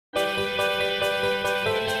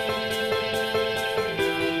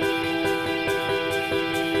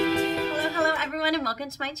welcome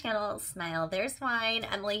to my channel, Smile There's Wine.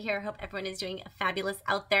 Emily here. Hope everyone is doing fabulous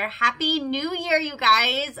out there. Happy New Year, you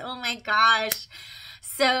guys. Oh my gosh.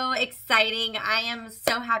 So exciting. I am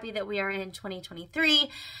so happy that we are in 2023.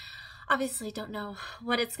 Obviously don't know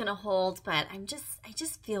what it's going to hold, but I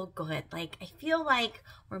just feel good. Like, I feel like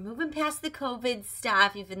we're moving past the COVID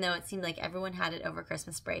stuff, even though it seemed like everyone had it over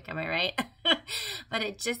Christmas break. Am I right? But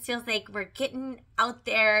it just feels like we're getting out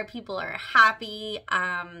there. People are happy.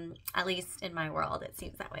 At least in my world, it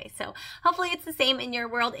seems that way. So hopefully it's the same in your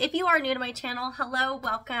world. If you are new to my channel, hello,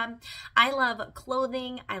 welcome. I love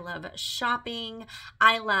clothing. I love shopping.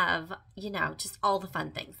 I love, just all the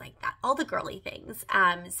fun things like that, all the girly things.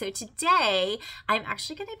 So today I'm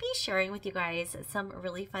actually going to be sharing with you guys some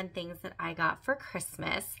really fun things that I got for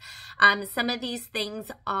Christmas. Some of these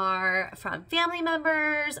things are from family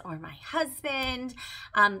members or my husband.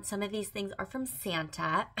 Some of these things are from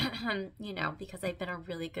Santa, because I've been a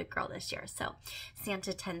really good girl this year. So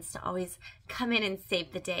Santa tends to always come in and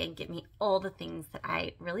save the day and give me all the things that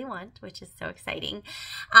I really want, which is so exciting.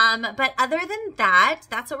 But other than that,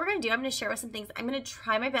 that's what we're going to do. I'm going to share with some things. I'm going to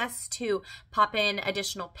try my best to pop in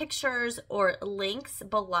additional pictures or links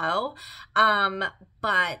below.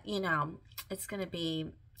 But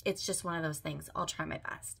it's just one of those things. I'll try my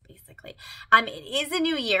best, basically. It is a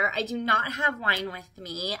new year. I do not have wine with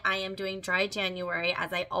me. I am doing dry January,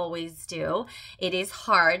 as I always do. It is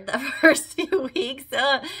hard the first few weeks,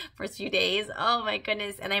 first few days. Oh my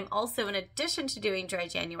goodness. And I'm also, in addition to doing dry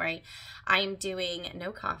January, I'm doing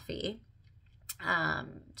no coffee,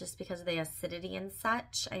 just because of the acidity and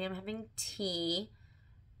such. I am having tea.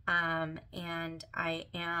 And I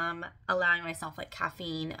am allowing myself like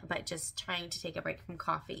caffeine, but just trying to take a break from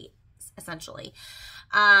coffee, essentially.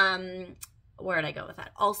 Where did I go with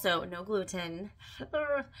that? Also, no gluten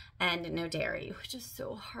and no dairy, which is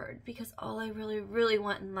so hard because all I really, really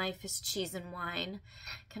want in life is cheese and wine.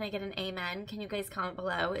 Can I get an amen? Can you guys comment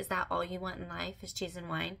below? Is that all you want in life, is cheese and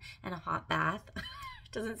wine and a hot bath?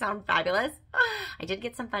 Doesn't sound fabulous. I did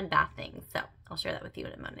get some fun bath things, so I'll share that with you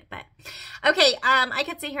in a moment. But okay, I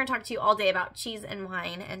could sit here and talk to you all day about cheese and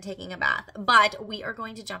wine and taking a bath, but we are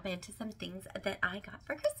going to jump into some things that I got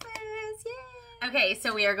for Christmas. Yay! Okay,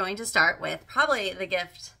 so we are going to start with probably the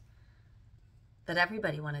gift that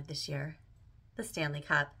everybody wanted this year, the Stanley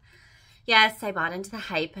Cup. Yes, I bought into the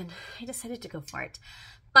hype and I decided to go for it,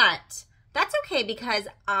 but that's okay because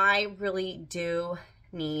I really do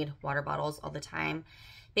need water bottles all the time.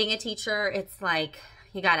 Being a teacher, it's like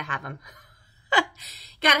you gotta have them. You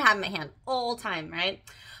gotta have them at hand all time, right?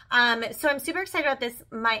 So I'm super excited about this.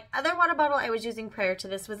 My other water bottle I was using prior to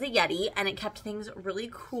this was a Yeti, and it kept things really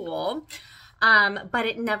cool. But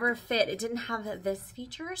it never fit. It didn't have this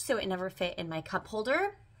feature, so it never fit in my cup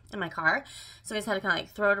holder in my car. So I just had to kind of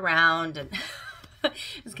like throw it around, and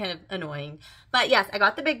it was kind of annoying. But yes, I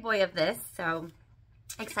got the big boy of this, so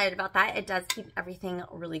excited about that. It does keep everything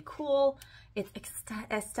really cool. It's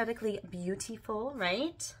aesthetically beautiful,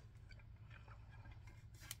 right?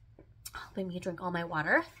 Helping me drink all my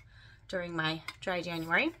water during my dry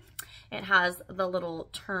January. It has the little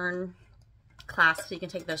turn clasp so you can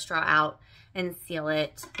take the straw out and seal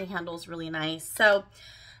it. The handle's really nice. So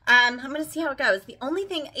I'm going to see how it goes. The only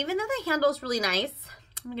thing, even though the handle's really nice,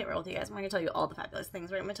 I'm going to get real with you guys. I'm going to tell you all the fabulous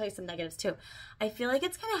things, right? I'm going to tell you some negatives too. I feel like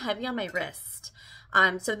it's kind of heavy on my wrist.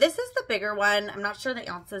 So this is the bigger one. I'm not sure the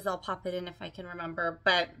ounces. I'll pop it in if I can remember,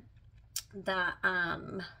 but I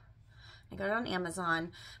got it on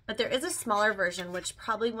Amazon, but there is a smaller version, which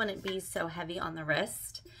probably wouldn't be so heavy on the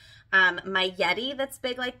wrist. My Yeti that's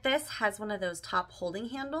big like this has one of those top holding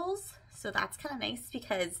handles. So that's kind of nice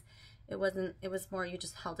because it was more, you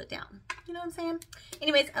just held it down. You know what I'm saying?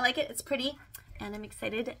 Anyways, I like it. It's pretty. And I'm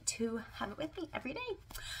excited to have it with me every day.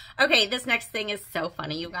 Okay, this next thing is so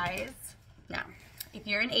funny, you guys. Now, if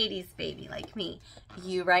you're an 80s baby like me,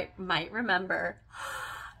 you might remember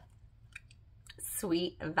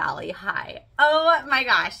Sweet Valley High. Oh my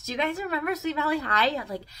gosh, do you guys remember Sweet Valley High?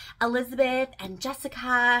 Like Elizabeth and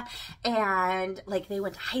Jessica, and like they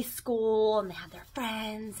went to high school and they had their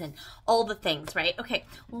friends and all the things, right? Okay,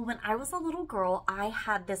 well, when I was a little girl, I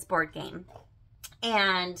had this board game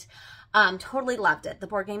and totally loved it. The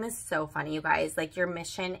board game is so funny, you guys. Like, your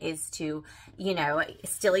mission is to,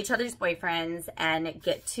 steal each other's boyfriends and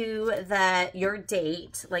get to your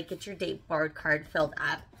date, like get your date board card filled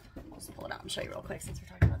up. I'll just pull it out and show you real quick since we're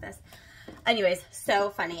talking about this. Anyways, so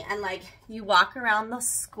funny. And like, you walk around the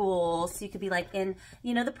school, so you could be like in,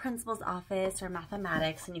 the principal's office or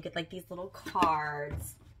mathematics, and you get like these little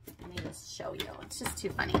cards. Let me just show you. It's just too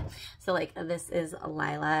funny. So like, this is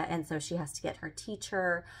Lila, and so she has to get her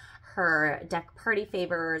teacher her deck party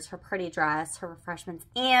favors, her party dress, her refreshments,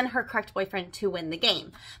 and her correct boyfriend to win the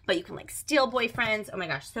game. But you can like steal boyfriends. Oh my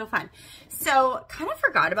gosh, so fun. So kind of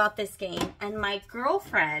forgot about this game, and my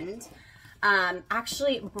girlfriend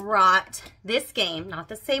actually brought this game, not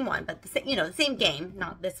the same one, but the same game,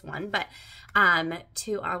 not this one, but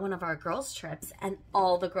to one of our girls' trips, and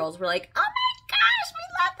all the girls were like, oh my gosh, we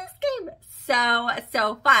love this game.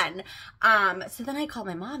 So fun. So then I called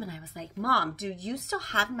my mom and I was like, Mom, do you still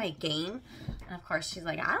have my game? And of course she's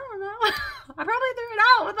like, I don't know. I probably threw it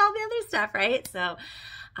out with all the other stuff, right? So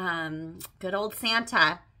good old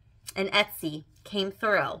Santa and Etsy came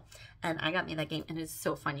through. And I got me that game, and it's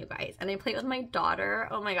so fun, you guys. And I play with my daughter.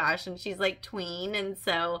 Oh my gosh, and she's like tween, and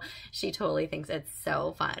so she totally thinks it's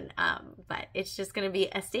so fun. But it's just gonna be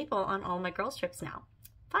a staple on all my girls' trips now.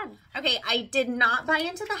 Fun. Okay, I did not buy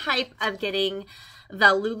into the hype of getting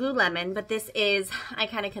the Lululemon, but this is, I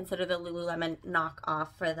kind of consider the Lululemon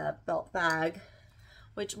knockoff for the belt bag,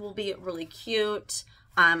 which will be really cute.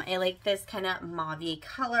 I like this kind of mauve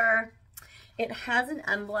color. It has an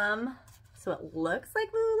emblem, so it looks like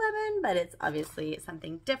Lululemon, but it's obviously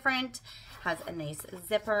something different. It has a nice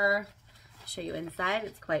zipper. I'll show you inside.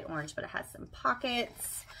 It's quite orange, but it has some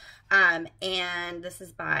pockets. And this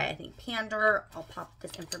is by, I think, Pander. I'll pop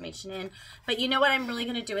this information in. But you know what I'm really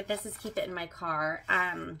going to do with this is keep it in my car.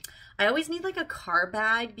 I always need like a car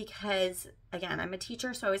bag because, again, I'm a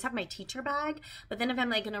teacher, so I always have my teacher bag. But then if I'm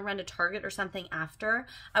like going to run to Target or something after,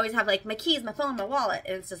 I always have like my keys, my phone, my wallet,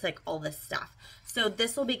 and it's just like all this stuff. So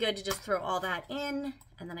this will be good to just throw all that in,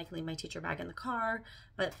 and then I can leave my teacher bag in the car,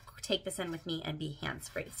 but take this in with me and be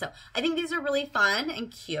hands-free. So I think these are really fun and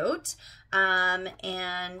cute. And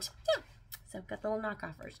yeah, so I've got the little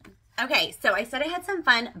knockoff version. Okay, so I said I had some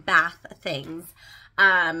fun bath things.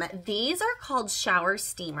 These are called shower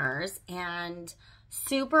steamers, and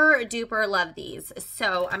super duper love these.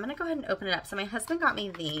 So I'm gonna go ahead and open it up. So my husband got me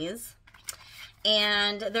these,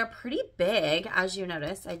 and they're pretty big, as you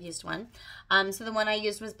notice. I've used one. So the one I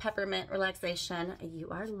used was Peppermint Relaxation. You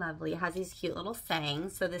are lovely. It has these cute little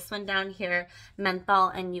sayings. So this one down here, menthol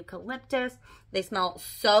and eucalyptus. They smell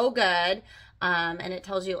so good. And it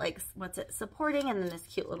tells you like what's it supporting, and then this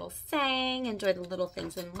cute little saying, enjoy the little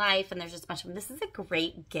things in life, and there's just a bunch of them. This is a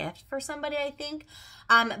great gift for somebody, I think.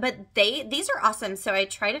 But these are awesome. So I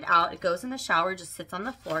tried it out. It goes in the shower, just sits on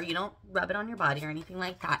the floor. You don't rub it on your body or anything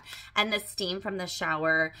like that. And the steam from the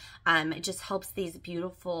shower, it just helps these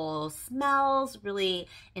beautiful smells really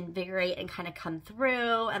invigorate and kind of come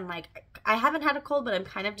through. And like, I haven't had a cold, but I'm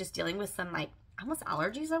kind of just dealing with some like almost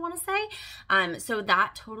allergies, I want to say. So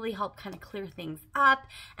that totally helped kind of clear things up,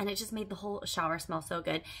 and it just made the whole shower smell so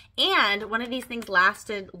good. And one of these things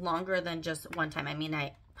lasted longer than just one time. I mean,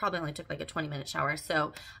 I probably only took like a 20-minute shower,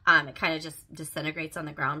 so it kind of just disintegrates on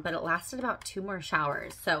the ground, but it lasted about 2 more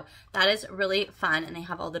showers. So that is really fun, and they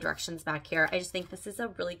have all the directions back here. I just think this is a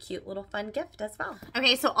really cute little fun gift as well.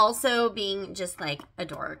 Okay, so also being just like a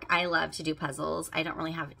dork, I love to do puzzles. I don't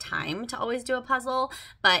really have time to always do a puzzle,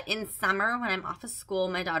 but in summer when I'm off of school,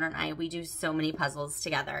 my daughter and I, we do so many puzzles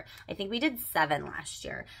together. I think we did 7 last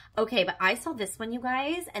year. Okay, but I saw this one, you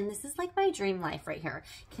guys, and this is like my dream life right here.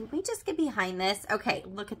 Can we just get behind this? Okay,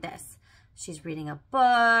 look at this. She's reading a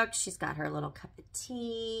book. She's got her little cup of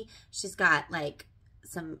tea. She's got like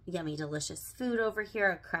some yummy, delicious food over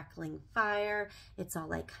here, a crackling fire. It's all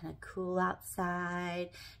like kind of cool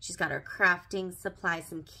outside. She's got her crafting supplies,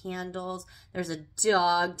 some candles. There's a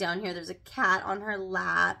dog down here. There's a cat on her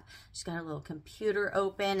lap. She's got her little computer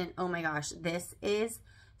open, and oh my gosh, this is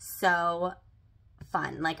so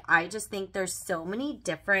fun. Like, I just think there's so many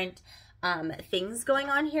different things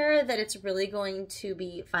going on here that it's really going to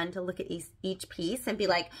be fun to look at each piece and be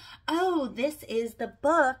like, oh, this is the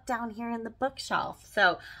book down here in the bookshelf.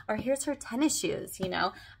 So, or here's her tennis shoes, you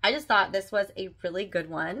know. I just thought this was a really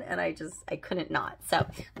good one, and I couldn't not. So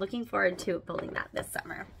looking forward to building that this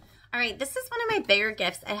summer. All right, this is one of my bigger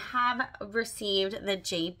gifts. I have received the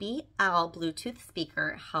JBL Bluetooth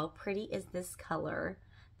speaker. How pretty is this color?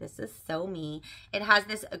 This is so me. It has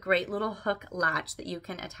this great little hook latch that you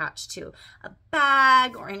can attach to a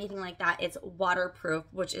bag or anything like that. It's waterproof,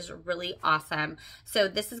 which is really awesome. So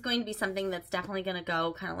this is going to be something that's definitely going to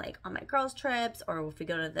go kind of like on my girls' trips, or if we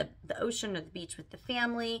go to the ocean or the beach with the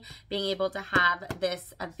family. Being able to have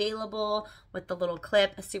this available with the little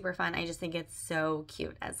clip is super fun. I just think it's so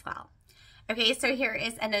cute as well. Okay, so here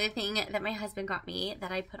is another thing that my husband got me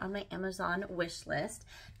that I put on my Amazon wish list.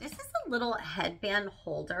 This is a little headband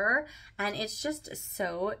holder, and it's just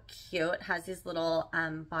so cute. It has these little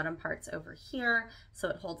bottom parts over here, so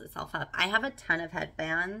it holds itself up. I have a ton of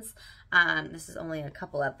headbands, This is only a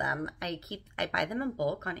couple of them. I buy them in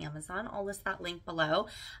bulk on Amazon. I'll list that link below.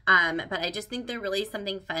 But I just think they're really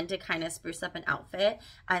something fun to kind of spruce up an outfit.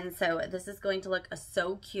 And so this is going to look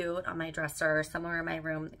so cute on my dresser somewhere in my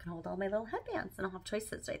room that can hold all my little headbands, and I'll have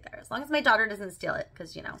choices right there. As long as my daughter doesn't steal it,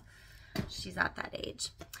 because, you know, she's at that age.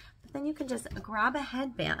 But then you can just grab a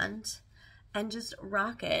headband and just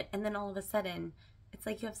rock it, and then all of a sudden it's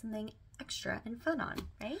like you have something extra and fun on,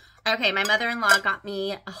 right? Okay, my mother-in-law got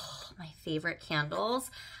me my favorite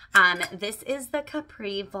candles. This is the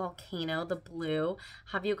Capri Volcano, the blue.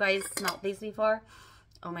 Have you guys smelled these before?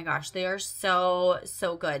 Oh my gosh, they are so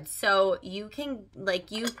good. So you can,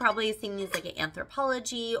 like, you've probably seen these like at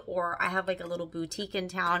Anthropologie, or I have like a little boutique in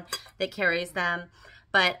town that carries them.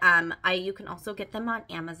 But you can also get them on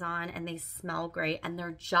Amazon, and they smell great, and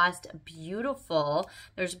they're just beautiful.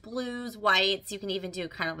 There's blues, whites. You can even do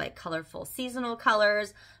kind of like colorful seasonal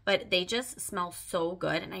colors, but they just smell so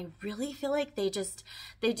good. And I really feel like they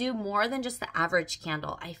do more than just the average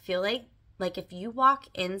candle. I feel like if you walk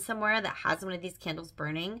in somewhere that has one of these candles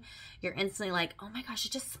burning, you're instantly like, oh my gosh,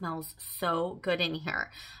 it just smells so good in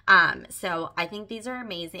here. So I think these are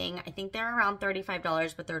amazing. I think they're around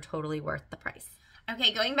 $35, but they're totally worth the price.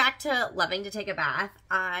 Okay, going back to loving to take a bath,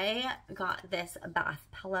 I got this bath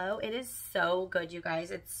pillow. It is so good, you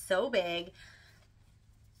guys. It's so big.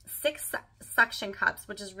 6 suction cups,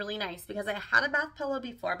 which is really nice because I had a bath pillow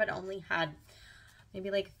before, but only had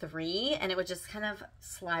maybe like 3, and it would just kind of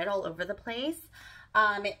slide all over the place.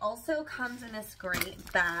 It also comes in this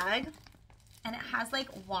great bag, and it has like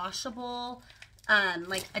washable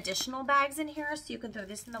like additional bags in here, so you can throw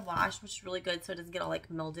this in the wash, which is really good so it doesn't get all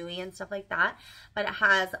like mildewy and stuff like that. But it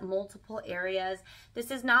has multiple areas.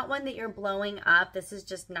 This is not one that you're blowing up. This is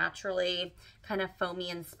just naturally kind of foamy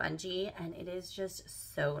and spongy, and it is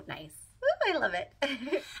just so nice. Ooh, I love it.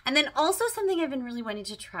 And then also something I've been really wanting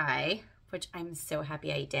to try, which I'm so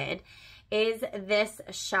happy I did, is this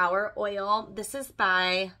shower oil. This is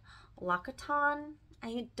by Loccitane.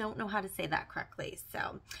 I don't know how to say that correctly,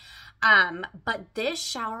 so but this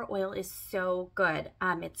shower oil is so good.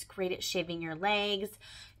 It's great at shaving your legs.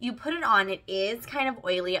 You put it on, it is kind of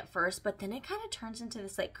oily at first, but then it kind of turns into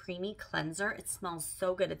this like creamy cleanser. It smells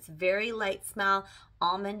so good. It's very light smell,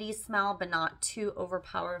 almondy smell, but not too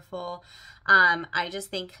overpowerful. I just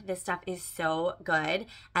think this stuff is so good,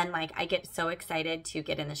 and like I get so excited to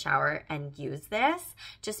get in the shower and use this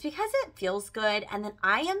just because it feels good. And then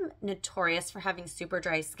I am notorious for having super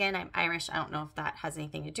dry skin. I'm Irish. I don't know if that has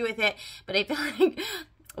anything to do with it, but I feel like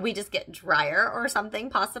we just get drier or something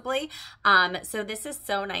possibly. So this is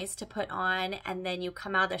so nice to put on, and then you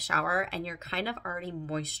come out of the shower and you're kind of already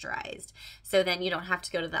moisturized. So then you don't have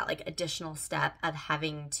to go to that like additional step of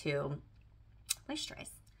having to moisturize.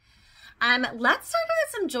 Let's talk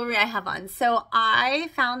about some jewelry I have on. So I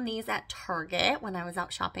found these at Target when I was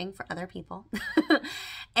out shopping for other people.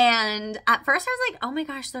 And at first I was like, oh my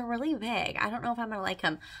gosh, they're really big. I don't know if I'm gonna like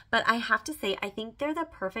them. But I have to say, I think they're the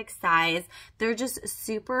perfect size. They're just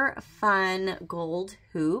super fun gold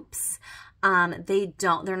hoops.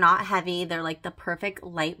 They're not heavy. They're like the perfect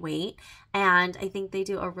lightweight. And I think they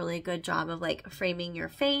do a really good job of like framing your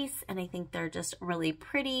face. And I think they're just really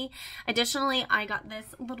pretty. Additionally, I got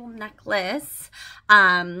this little necklace.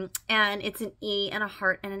 And it's an E and a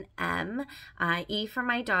heart and an M. E for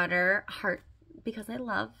my daughter, heart because I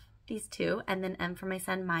love these two, and then M for my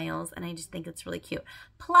son Miles, and I just think it's really cute.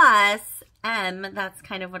 Plus M, that's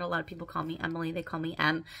kind of what a lot of people call me, Emily. They call me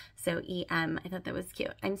M, so EM. I thought that was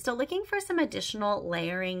cute. I'm still looking for some additional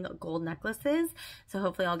layering gold necklaces, so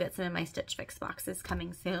hopefully I'll get some in my Stitch Fix boxes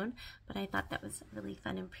coming soon, but I thought that was really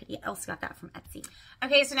fun and pretty. I also got that from Etsy.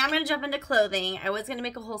 Okay, so now I'm going to jump into clothing. I was going to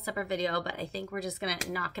make a whole separate video, but I think we're just going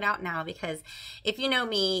to knock it out now because if you know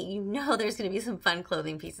me, you know there's going to be some fun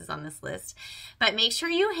clothing pieces on this list. But make sure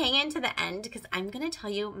you hang in to the end because I'm going to tell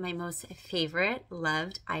you my most favorite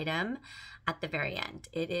loved item at the very end.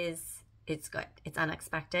 It's good. It's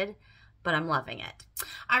unexpected, but I'm loving it.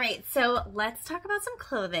 All right, so let's talk about some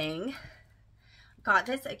clothing. Got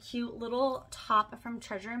this a cute little top from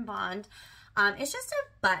Treasure and Bond. It's just a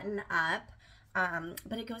button up,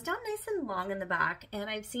 but it goes down nice and long in the back. And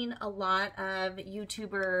I've seen a lot of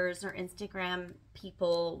YouTubers or Instagram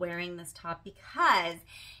people wearing this top because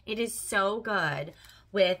it is so good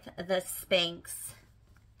with the Spanx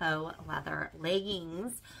faux leather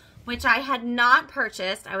leggings, which I had not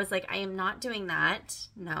purchased. I was like, I am not doing that.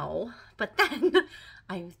 No. But then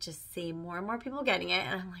I just see more and more people getting it.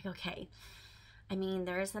 And I'm like, okay. I mean,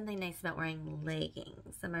 there is something nice about wearing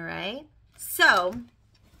leggings. Am I right? So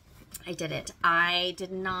I did it. I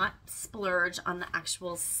did not splurge on the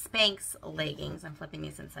actual Spanx leggings. I'm flipping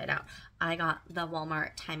these inside out. I got the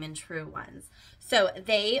Walmart Time and True ones. So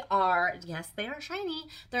they are, yes, they are shiny.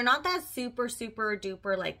 They're not that super, super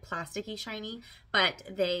duper like plasticky shiny, but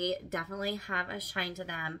they definitely have a shine to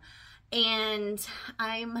them. And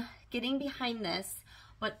I'm getting behind this,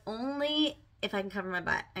 but only if I can cover my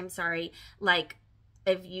butt. I'm sorry. Like,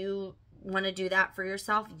 if you want to do that for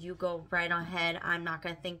yourself, you go right ahead. I'm not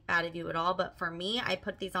going to think bad of you at all. But for me, I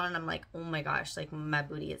put these on and I'm like, oh my gosh, like my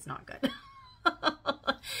booty is not good.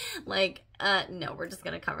 Like, no, we're just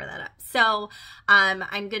going to cover that up. So,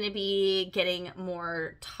 I'm going to be getting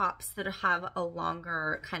more tops that have a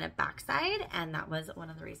longer kind of backside. And that was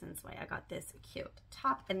one of the reasons why I got this cute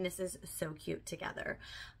top. And this is so cute together.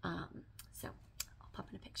 So I'll pop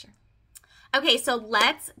in a picture. Okay, so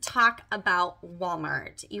let's talk about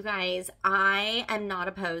Walmart. You guys, I am not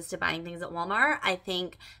opposed to buying things at Walmart. I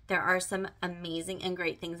think there are some amazing and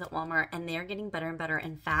great things at Walmart, and they're getting better and better.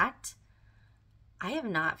 In fact, I have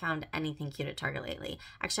not found anything cute at Target lately.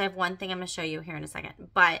 Actually, I have one thing I'm going to show you here in a second.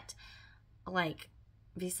 But, like,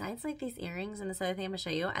 besides, like, these earrings and this other thing I'm going to show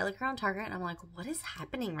you, I look around Target and I'm like, what is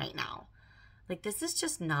happening right now? Like, this is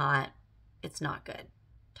just not, it's not good.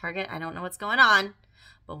 Target, I don't know what's going on,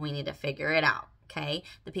 but we need to figure it out, okay?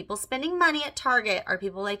 The people spending money at Target are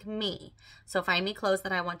people like me. So find me clothes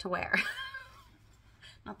that I want to wear.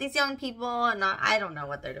 Not these young people, I don't know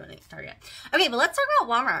what they're doing at Target. Okay, but let's talk about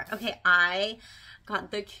Walmart. Okay, I got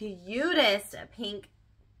the cutest pink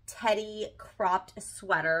teddy cropped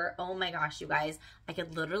sweater. Oh my gosh, you guys. I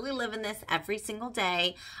could literally live in this every single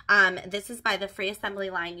day. This is by the Free Assembly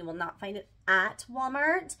line. You will not find it at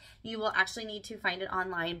Walmart. You will actually need to find it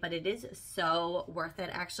online, but it is so worth it.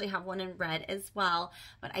 I actually have one in red as well,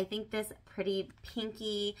 but I think this pretty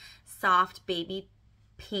pinky, soft baby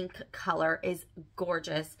pink color is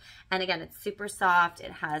gorgeous. And again, it's super soft.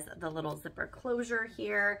 It has the little zipper closure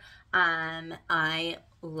here. I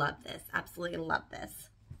love this. Absolutely love this.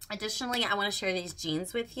 Additionally, I want to share these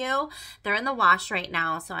jeans with you. They're in the wash right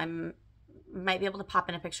now, so might be able to pop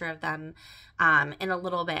in a picture of them in a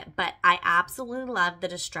little bit, but I absolutely love the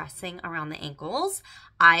distressing around the ankles.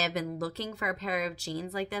 I have been looking for a pair of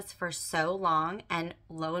jeans like this for so long, and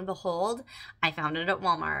lo and behold, I found it at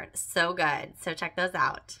Walmart. So good. So check those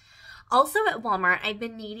out. Also at Walmart, I've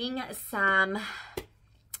been needing some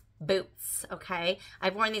boots, okay?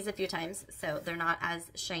 I've worn these a few times, so they're not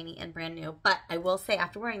as shiny and brand new, but I will say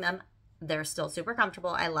after wearing them, they're still super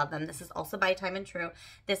comfortable. I love them. This is also by Time and True.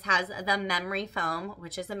 This has the memory foam,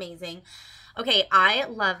 which is amazing. Okay, I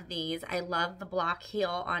love these. I love the block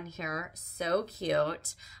heel on here. So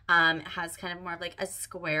cute. It has kind of more of like a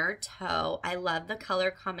square toe. I love the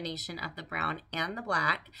color combination of the brown and the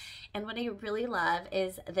black. And what I really love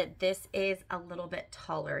is that this is a little bit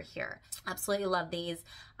taller here. Absolutely love these.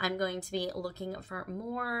 I'm going to be looking for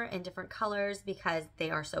more in different colors because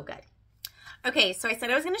they are so good. Okay, so I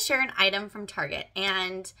said I was going to share an item from Target,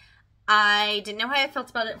 and I didn't know how I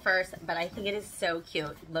felt about it first, but I think it is so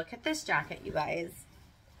cute. Look at this jacket, you guys.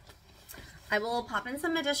 I will pop in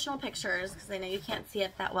some additional pictures because I know you can't see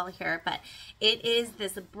it that well here, but it is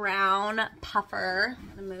this brown puffer. I'm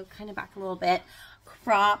going to move kind of back a little bit.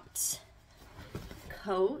 Cropped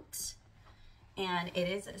coat, and it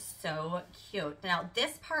is so cute. Now,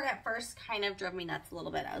 this part at first kind of drove me nuts a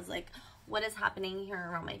little bit. I was like, what is happening here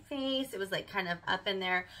around my face? It was like kind of up in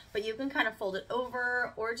there, but you can kind of fold it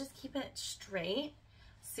over or just keep it straight.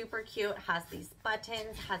 Super cute. Has these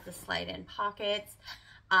buttons, has the slide in pockets.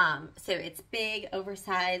 So it's big,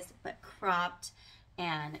 oversized, but cropped,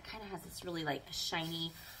 and it kind of has this really like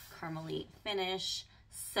shiny caramely finish.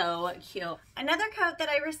 So cute. Another coat that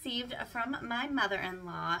I received from my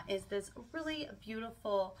mother-in-law is this really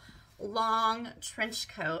beautiful long trench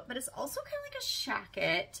coat, but it's also kind of like a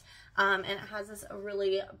shacket. And it has this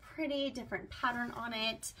really pretty different pattern on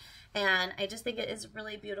it, and I just think it is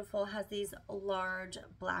really beautiful. It has these large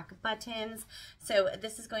black buttons, so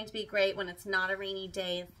this is going to be great when it's not a rainy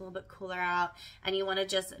day, it's a little bit cooler out, and you want to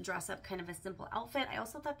just dress up kind of a simple outfit. I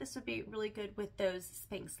also thought this would be really good with those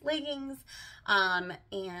Spanx leggings,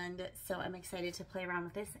 and so I'm excited to play around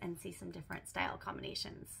with this and see some different style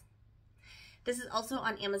combinations. This is also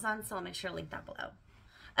on Amazon, so I'll make sure to link that below.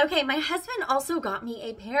 Okay, my husband also got me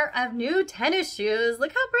a pair of new tennis shoes.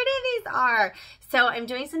 Look how pretty these are. So I'm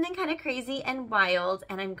doing something kind of crazy and wild,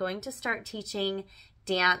 and I'm going to start teaching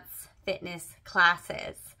dance fitness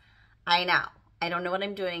classes. I know. I don't know what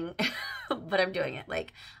I'm doing but I'm doing it.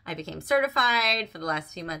 Like, I became certified. For the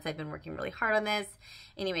last few months, I've been working really hard on this.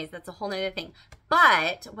 Anyways, that's a whole nother thing.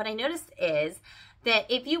 But what I noticed is that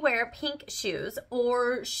if you wear pink shoes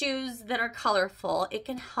or shoes that are colorful, it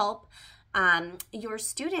can help your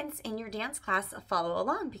students in your dance class follow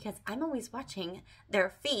along, because I'm always watching their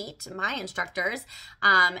feet, my instructors,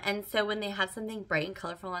 and so when they have something bright and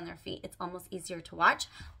colorful on their feet, it's almost easier to watch.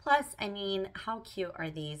 Plus, I mean, how cute are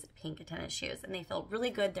these pink tennis shoes? And they feel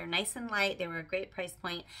really good. They're nice and light. They were a great price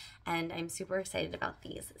point, and I'm super excited about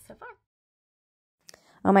these so far.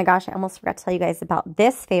 Oh my gosh, I almost forgot to tell you guys about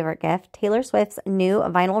this favorite gift, Taylor Swift's new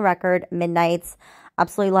vinyl record, Midnights.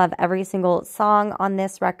 Absolutely love every single song on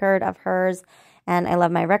this record of hers, and I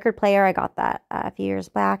love my record player. I got that a few years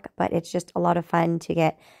back, but it's just a lot of fun to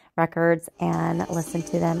get records and listen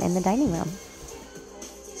to them in the dining room.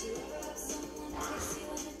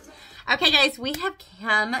 Okay, guys, we have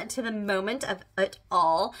come to the moment of it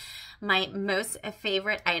all. My most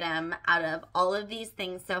favorite item out of all of these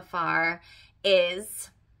things so far is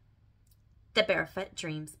the Barefoot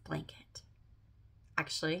Dreams blanket.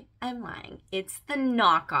 Actually, I'm lying. It's the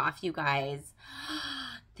knockoff, you guys.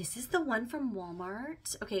 This is the one from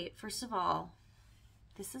Walmart. Okay, first of all,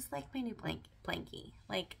 this is like my new blankie.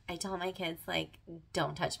 Like, I tell my kids, like,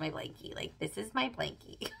 don't touch my blankie. Like, this is my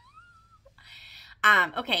blankie.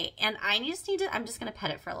 Okay, and I'm just going to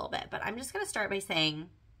pet it for a little bit, but I'm just going to start by saying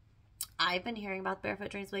I've been hearing about the Barefoot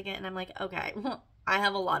Dreams blanket, and I'm like, okay, I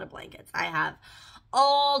have a lot of blankets. I have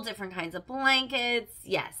all different kinds of blankets.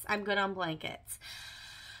 Yes, I'm good on blankets.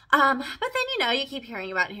 But then, you know, you keep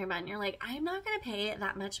hearing about it, and you're like, I'm not going to pay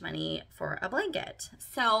that much money for a blanket.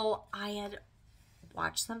 So I had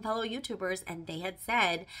watched some fellow YouTubers, and they had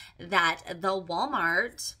said that the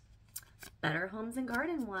Walmart Better Homes and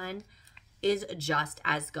Garden one is just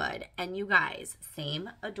as good. And you guys, same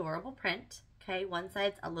adorable print. Okay, one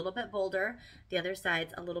side's a little bit bolder, the other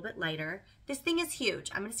side's a little bit lighter. This thing is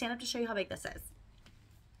huge. I'm going to stand up to show you how big this is.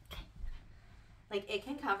 Okay. Like, it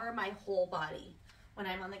can cover my whole body when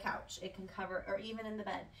I'm on the couch. It can cover, or even in the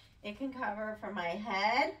bed, it can cover from my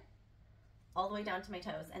head all the way down to my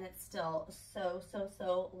toes, and it's still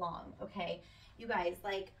so long. Okay, you guys,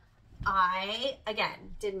 like, I,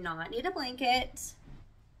 again, did not need a blanket.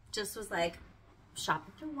 Just was like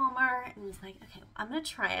shopping through Walmart and was like, okay, I'm going to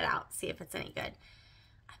try it out, see if it's any good.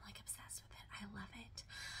 I'm like obsessed with it. I love it.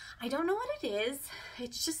 I don't know what it is.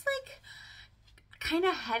 It's just like kind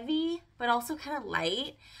of heavy, but also kind of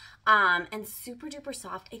light, and super duper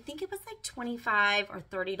soft. I think it was like $25 or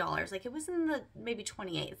 $30. Like, it was in the maybe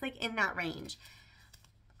 28. It's like in that range.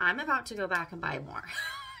 I'm about to go back and buy more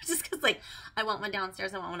just because, like, I want one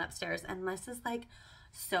downstairs, I want one upstairs, and this is like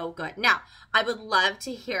so good. Now, I would love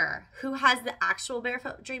to hear who has the actual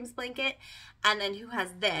Barefoot Dreams blanket and then who has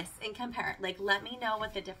this, and compare it. Like, let me know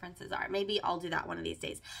what the differences are. Maybe I'll do that one of these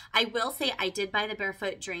days. I will say I did buy the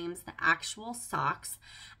Barefoot Dreams, the actual socks,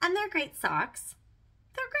 and they're great socks.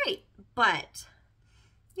 They're great, but,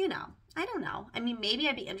 you know, I don't know. I mean, maybe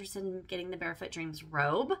I'd be interested in getting the Barefoot Dreams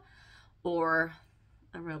robe, or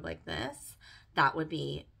a robe like this. That would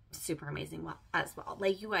be super amazing as well.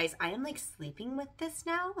 Like, you guys, I am like sleeping with this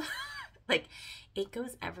now. Like, it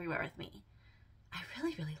goes everywhere with me. I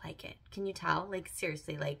really like it. Can you tell? Like,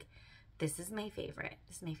 seriously, like, this is my favorite.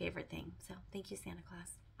 This is my favorite thing. So thank you, Santa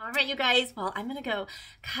Claus. All right, you guys, well, I'm gonna go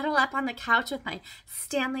cuddle up on the couch with my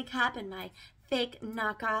Stanley Cup and my fake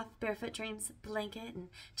knockoff Barefoot Dreams blanket and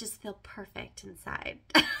just feel perfect inside.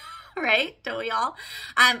 Right? Don't we all?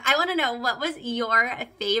 I want to know, what was your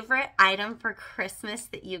favorite item for Christmas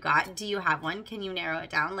that you got? Do you have one? Can you narrow it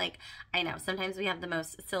down? Like, I know sometimes we have the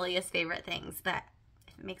most silliest favorite things, but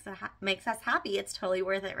if it makes us happy, it's totally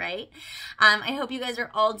worth it, right? I hope you guys are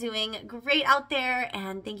all doing great out there,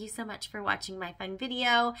 and thank you so much for watching my fun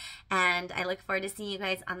video, and I look forward to seeing you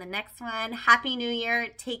guys on the next one. Happy New Year.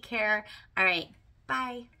 Take care. All right.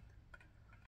 Bye.